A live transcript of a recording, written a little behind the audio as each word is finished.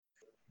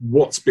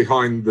What's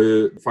behind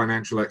the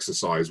financial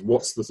exercise?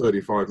 What's the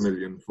 35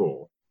 million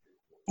for?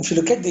 If you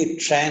look at the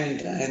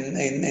trend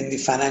in the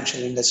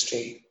financial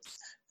industry,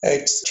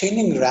 it's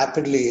changing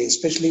rapidly,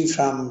 especially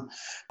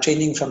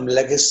changing from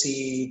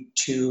legacy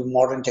to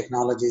modern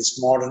technologies,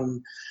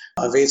 modern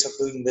ways of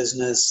doing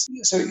business.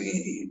 So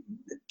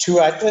to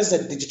address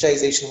that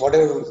digitization,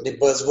 whatever the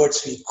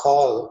buzzwords we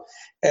call,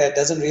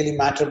 doesn't really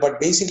matter. But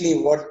basically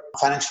what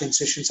financial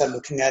institutions are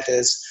looking at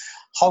is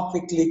how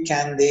quickly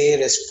can they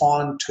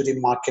respond to the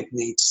market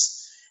needs?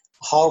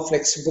 How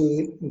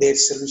flexible their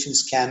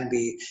solutions can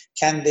be.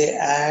 Can they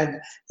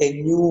add a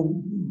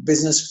new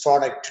business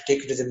product to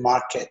take it to the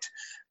market?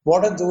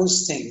 What are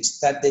those things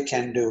that they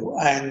can do?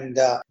 And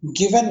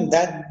given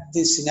that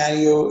the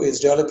scenario is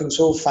developing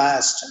so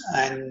fast,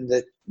 and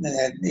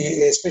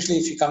especially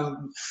if you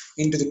come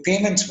into the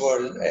payments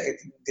world,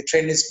 the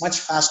trend is much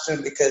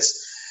faster because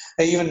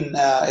even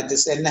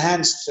this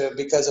enhanced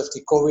because of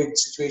the COVID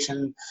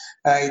situation,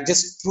 it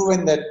just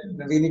proven that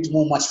we need to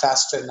move much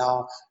faster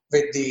now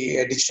with the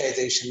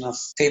digitization of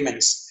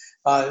payments.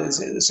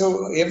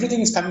 So everything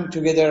is coming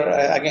together.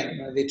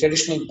 Again, the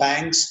traditional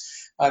banks,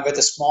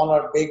 whether small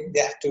or big, they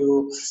have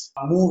to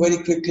move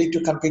very quickly to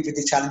compete with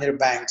the challenger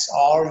banks,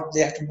 or they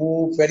have to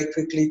move very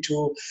quickly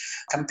to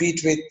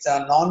compete with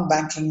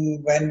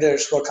non-banking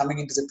vendors who are coming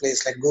into the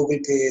place, like Google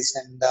Pays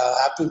and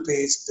Apple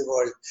Pays of the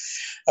world.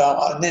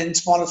 And then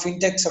smaller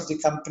fintechs of the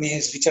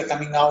companies which are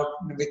coming out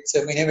with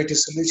innovative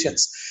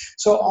solutions.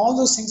 So all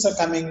those things are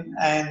coming,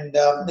 and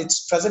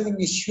it's presenting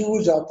a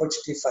huge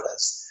opportunity for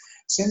us.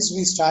 Since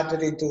we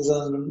started in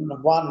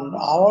 2001,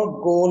 our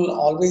goal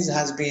always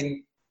has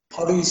been,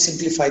 how do we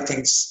simplify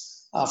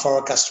things for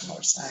our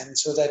customers? And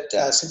so that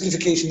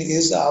simplification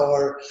is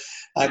our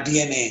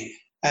DNA,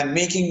 and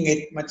making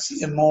it much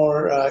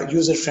more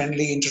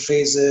user-friendly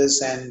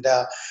interfaces and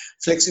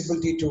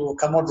flexibility to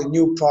come out with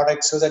new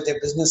products so that their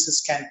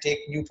businesses can take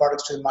new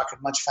products to the market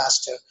much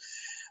faster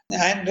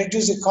and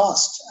reduce the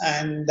cost.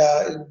 And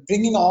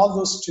bringing all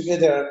those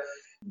together,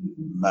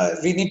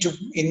 we need to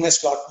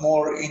invest a lot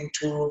more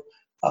into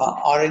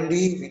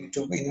R&D. We need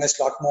to invest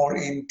a lot more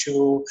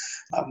into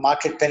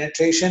market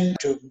penetration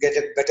to get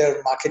a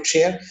better market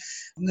share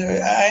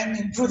and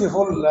improve the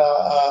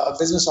whole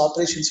business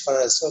operations for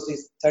us. So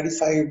the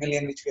 35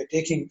 million which we are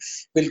taking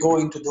will go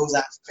into those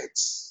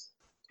aspects.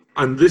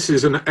 And this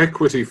is an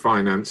equity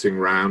financing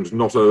round,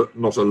 not a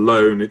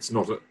loan. It's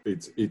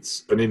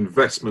an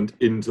investment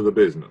into the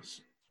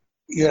business.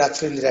 You're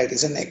absolutely right.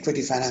 It's an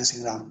equity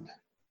financing round.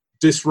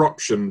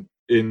 Disruption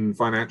in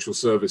financial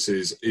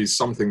services is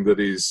something that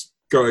is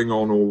going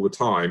on all the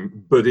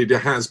time, but it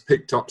has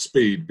picked up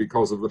speed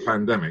because of the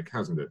pandemic,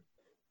 hasn't it?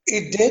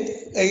 It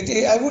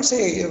did. I would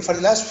say for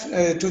the last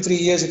 2-3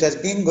 years it has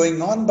been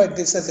going on, but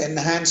this has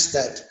enhanced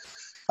that,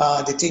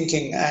 the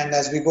thinking. And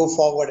as we go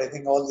forward, I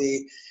think all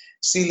the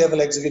C-level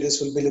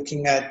executives will be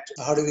looking at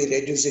how do we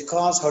reduce the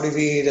cost, how do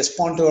we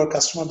respond to our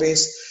customer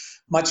base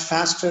much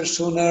faster,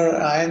 sooner,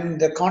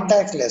 and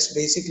contactless.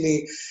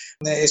 Basically,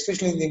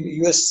 especially in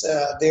the US,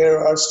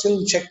 there are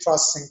still check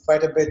processing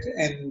quite a bit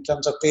in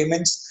terms of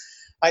payments.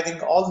 I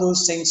think all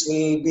those things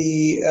will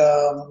be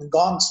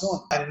gone soon,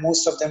 and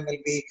most of them will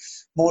be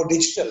more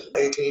digital.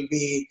 It will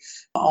be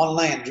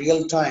online,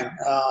 real time,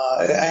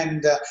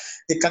 and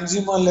the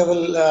consumer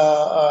level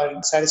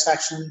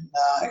satisfaction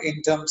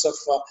in terms of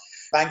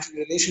banking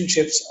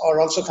relationships are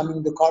also coming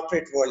into the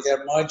corporate world. They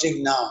are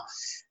merging now,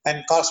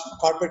 and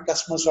corporate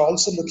customers are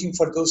also looking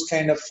for those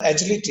kind of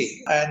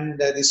agility and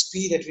the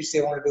speed at which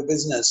they want to do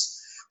business.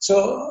 So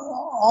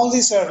all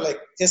these are like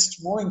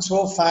just moving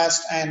so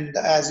fast, and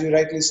as you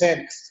rightly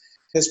said,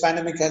 this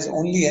pandemic has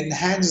only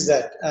enhanced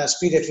that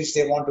speed at which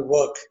they want to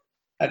work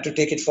to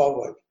take it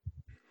forward.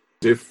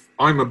 If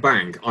I'm a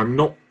bank, I'm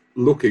not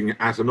looking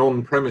at an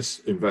on-premise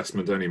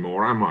investment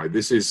anymore, am I?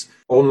 This is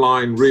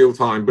online,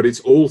 real-time, but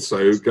it's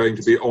also going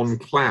to be on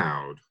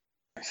cloud.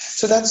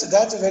 So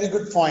that's a very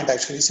good point,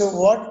 actually. So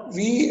what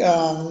we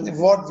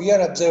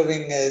are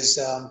observing is,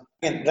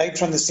 right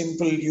from the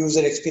simple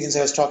user experience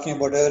I was talking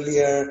about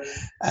earlier,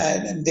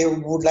 and they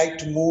would like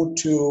to move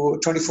to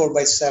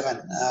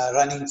 24/7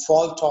 running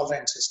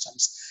fault-tolerant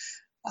systems,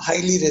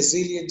 highly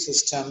resilient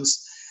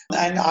systems,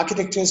 and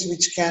architectures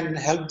which can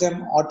help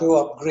them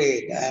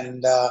auto-upgrade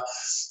and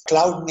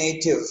cloud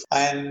native,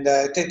 and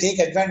to take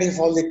advantage of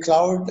all the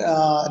cloud,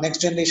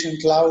 next-generation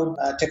cloud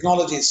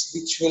technologies,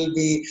 which will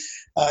be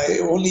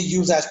only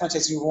use as much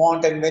as you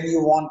want and when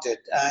you want it,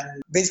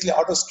 and basically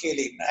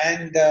auto-scaling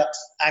and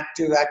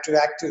active,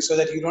 so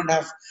that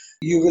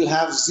you will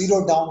have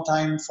zero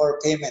downtime for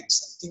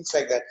payments and things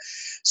like that.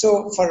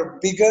 So for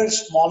bigger,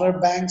 smaller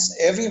banks,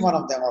 every one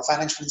of them, or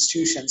financial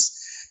institutions,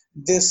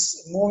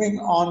 this moving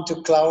on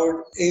to cloud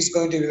is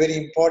going to be very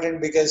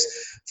important, because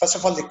first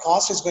of all, the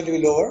cost is going to be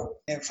lower.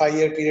 In a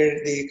 5-year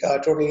period, the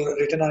total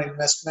return on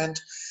investment,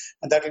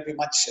 and that will be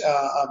much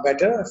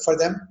better for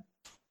them.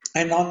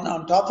 And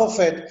on top of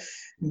it,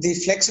 the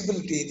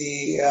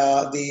flexibility,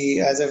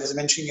 the as I was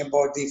mentioning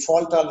about the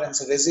fault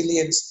tolerance,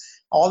 resilience,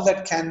 all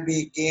that can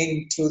be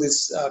gained through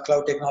this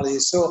cloud technology.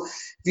 So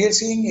we are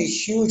seeing a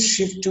huge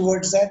shift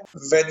towards that,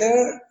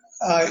 whether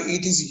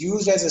it is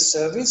used as a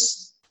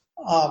service,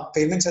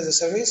 payments as a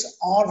service,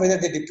 or whether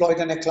they deploy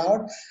it on a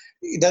cloud.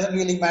 It doesn't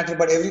really matter,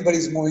 but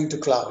everybody's moving to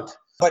cloud.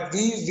 But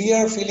we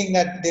are feeling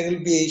that there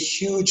will be a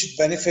huge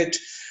benefit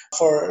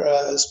for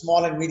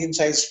small and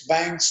medium-sized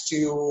banks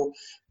to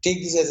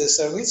take this as a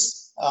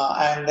service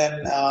and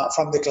then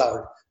from the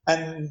cloud.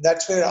 And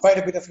that's where quite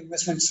a bit of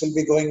investments will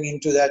be going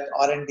into that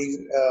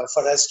R&D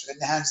for us to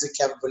enhance the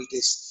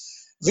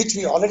capabilities, which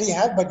we already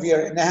have, but we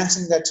are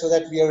enhancing that so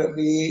that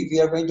we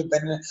are going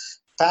to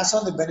pass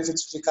on the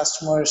benefits to the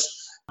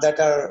customers that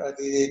are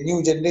the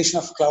new generation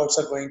of clouds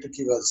are going to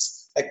give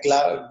us, like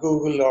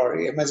Google or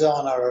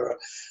Amazon or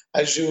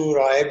Azure or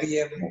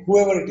IBM,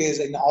 whoever it is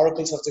in the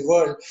oracles of the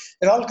world.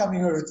 They're all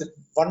coming out with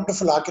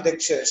wonderful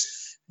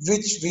architectures,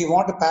 which we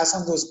want to pass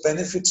on those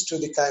benefits to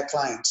the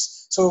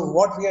clients. So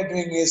what we are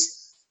doing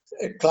is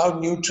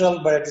cloud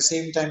neutral, but at the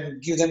same time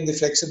give them the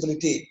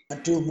flexibility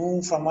to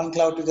move from one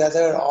cloud to the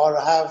other or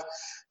have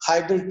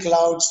hybrid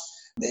clouds.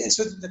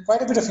 So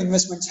quite a bit of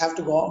investments have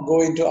to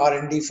go into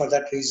R&D for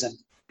that reason.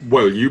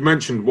 Well, you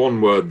mentioned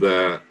one word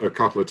there a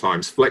couple of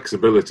times,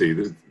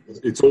 flexibility.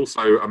 It's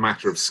also a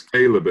matter of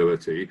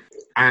scalability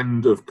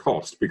and of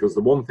cost, because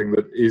the one thing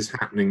that is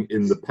happening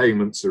in the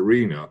payments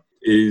arena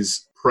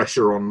is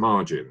pressure on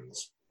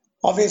margins.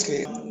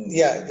 Obviously,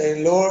 yeah,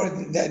 the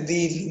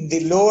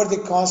lower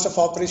the cost of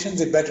operations,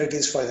 the better it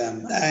is for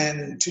them.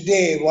 And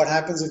today, what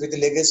happens with the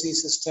legacy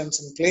systems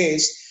in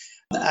place,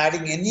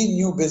 adding any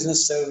new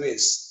business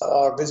service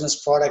or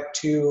business product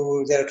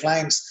to their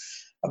clients,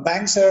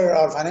 banks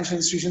or financial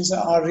institutions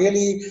are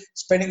really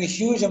spending a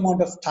huge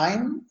amount of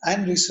time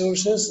and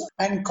resources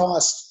and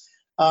cost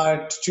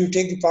to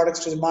take the products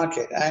to the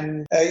market,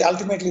 and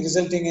ultimately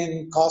resulting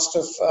in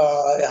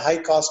high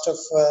cost of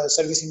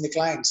servicing the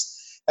clients.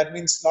 That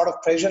means a lot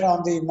of pressure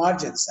on the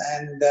margins,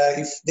 and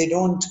if they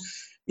don't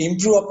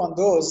improve upon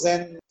those,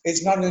 then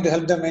it's not going to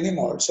help them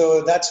anymore.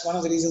 So that's one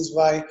of the reasons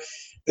why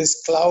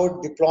this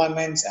cloud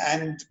deployments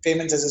and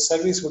payments as a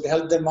service would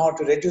help them out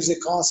to reduce the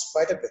cost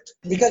quite a bit,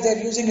 because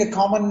they're using a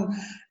common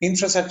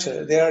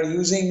infrastructure. They are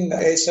using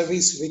a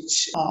service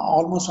which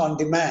almost on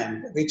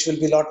demand, which will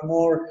be a lot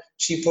more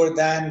cheaper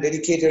than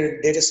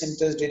dedicated data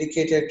centers,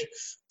 dedicated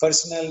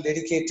personnel,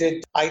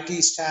 dedicated IT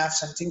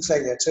staffs and things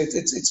like that. So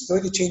it's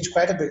going to change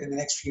quite a bit in the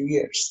next few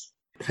years.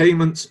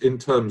 Payments in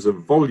terms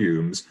of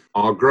volumes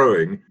are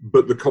growing,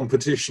 but the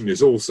competition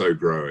is also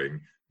growing.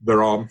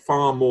 There are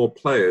far more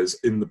players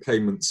in the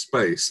payment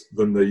space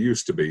than there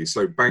used to be,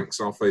 so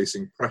banks are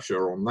facing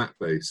pressure on that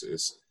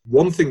basis.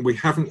 One thing we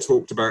haven't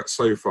talked about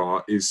so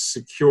far is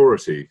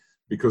security,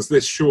 because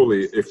this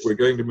surely, if we're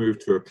going to move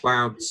to a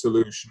cloud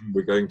solution,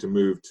 we're going to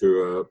move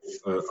to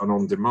an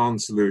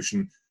on-demand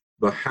solution,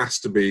 there has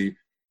to be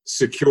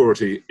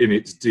security in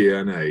its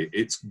DNA.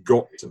 It's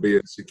got to be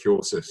a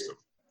secure system.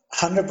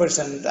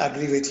 100%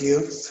 agree with you.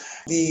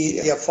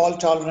 The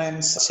fault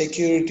tolerance,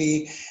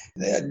 security,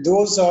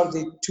 those are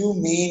the two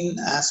main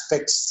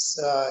aspects,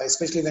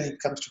 especially when it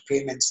comes to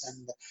payments.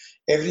 And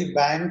every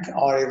bank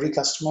or every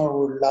customer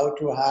would love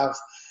to have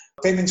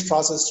payments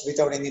processed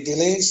without any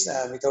delays,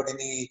 without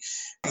any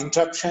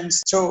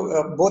interruptions.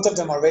 So both of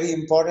them are very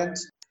important.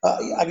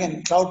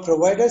 Again, cloud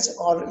providers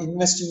are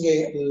investing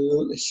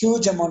a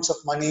huge amounts of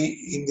money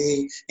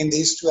in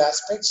these two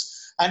aspects.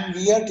 And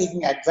we are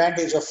taking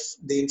advantage of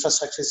the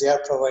infrastructures they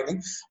are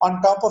providing.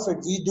 On top of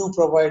it, we do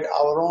provide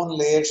our own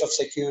layers of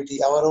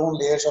security, our own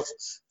layers of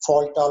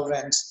fault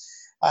tolerance,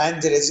 and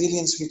the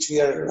resilience which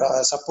we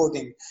are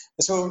supporting.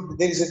 So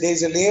there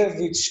is a layer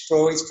which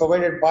is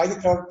provided by the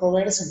cloud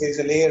providers, and there is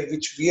a layer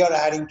which we are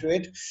adding to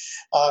it.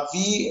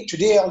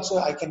 Today also,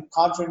 I can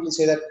confidently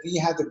say that we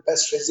have the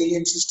best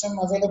resilient system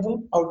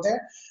available out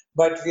there,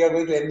 but we are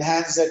going to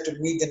enhance that to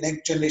meet the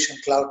next generation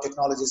cloud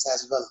technologies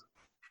as well.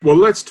 Well,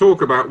 let's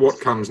talk about what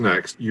comes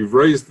next. You've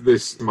raised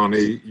this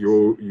money,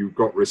 you've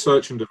got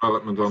research and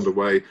development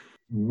underway.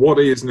 What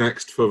is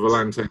next for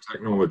Volante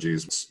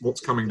Technologies?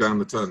 What's coming down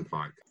the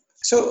turnpike?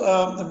 So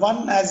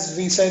one, as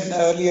we said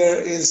earlier,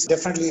 is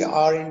definitely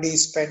R&D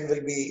spend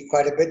will be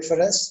quite a bit for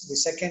us. The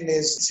second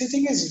is, the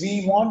thing is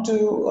we want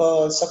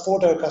to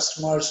support our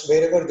customers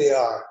wherever they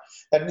are.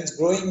 That means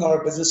growing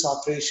our business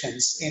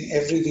operations in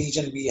every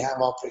region we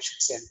have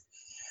operations in,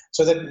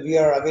 so that we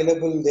are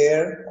available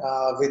there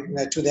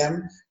to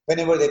them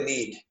whenever they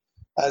need.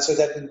 So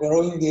that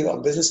growing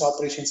the business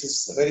operations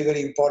is very,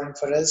 very important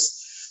for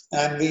us.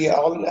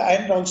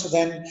 And also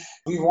then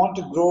we want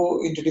to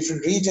grow into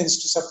different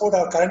regions to support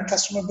our current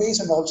customer base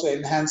and also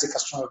enhance the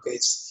customer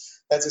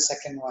base. That's the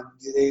second one.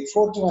 The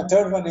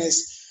third one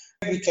is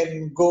we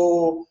can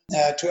go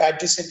to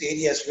adjacent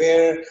areas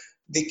where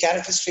the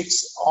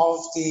characteristics of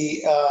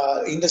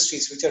the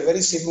industries, which are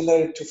very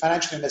similar to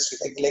financial industry,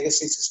 like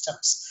legacy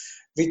systems,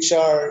 which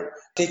are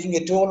taking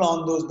a toll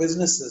on those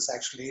businesses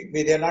actually,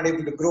 where they're not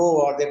able to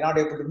grow or they're not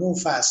able to move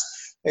fast.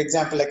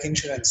 example like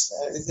insurance.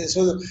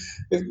 So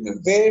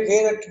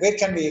where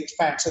can we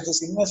expand? So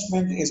this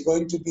investment is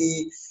going to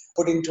be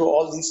put into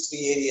all these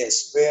three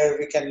areas where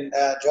we can,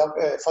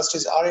 first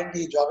is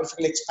R&D,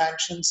 geographical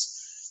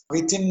expansions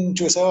within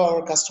to serve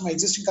our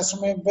existing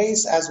customer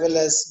base, as well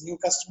as new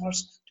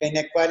customers, and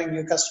acquiring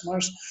new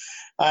customers,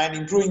 and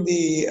improving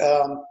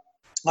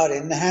or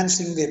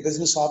enhancing the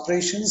business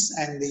operations.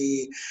 And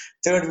the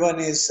third one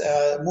is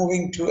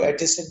moving to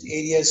adjacent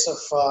areas of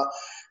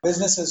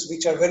businesses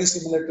which are very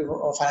similar to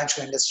our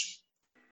financial industry.